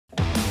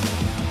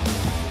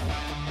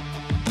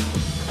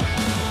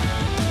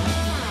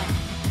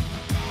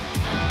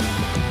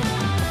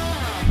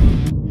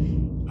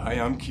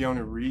I'm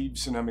Keanu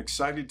Reeves, and I'm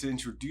excited to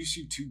introduce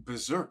you to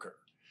Berserker.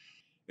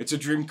 It's a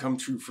dream come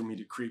true for me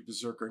to create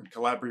Berserker and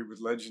collaborate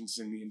with legends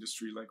in the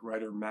industry like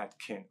writer Matt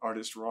Kindt,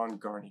 artist Ron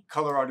Garney,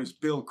 color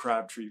artist Bill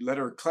Crabtree,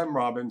 letterer Clem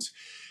Robbins,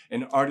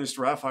 and artist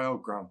Raphael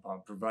Grandpa,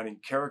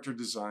 providing character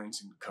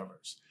designs and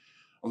covers,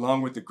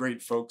 along with the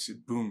great folks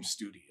at Boom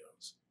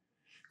Studios.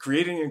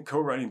 Creating and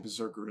co-writing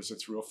Berserker is a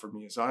thrill for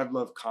me, as I've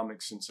loved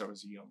comics since I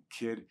was a young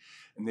kid,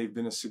 and they've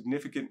been a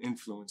significant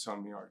influence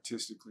on me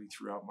artistically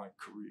throughout my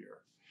career.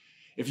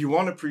 If you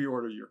want to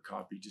pre-order your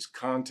copy, just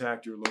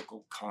contact your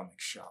local comic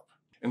shop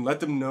and let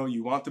them know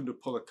you want them to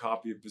pull a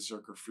copy of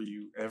Berserker for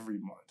you every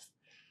month.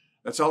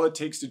 That's all it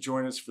takes to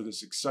join us for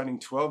this exciting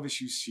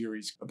 12-issue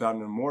series about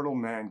an immortal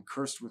man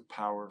cursed with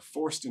power,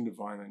 forced into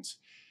violence,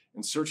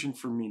 and searching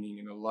for meaning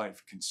in a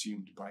life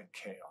consumed by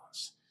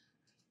chaos.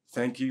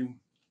 Thank you,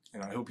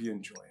 and I hope you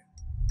enjoy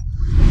it.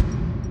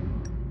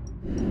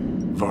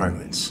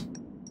 Violence.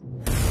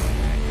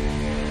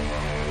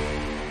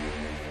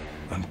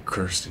 I'm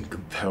cursed and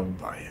compelled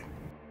by it.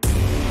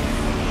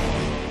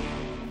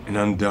 An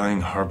undying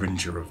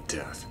harbinger of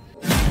death.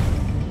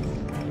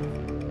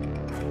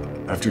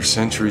 After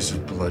centuries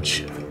of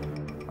bloodshed,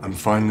 I'm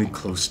finally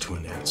close to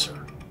an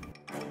answer.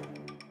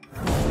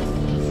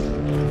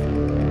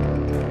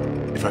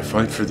 If I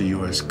fight for the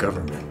US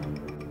government,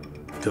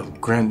 they'll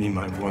grant me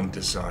my one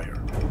desire.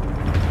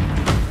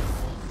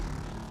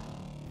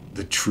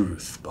 The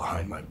truth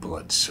behind my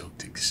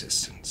blood-soaked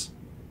existence.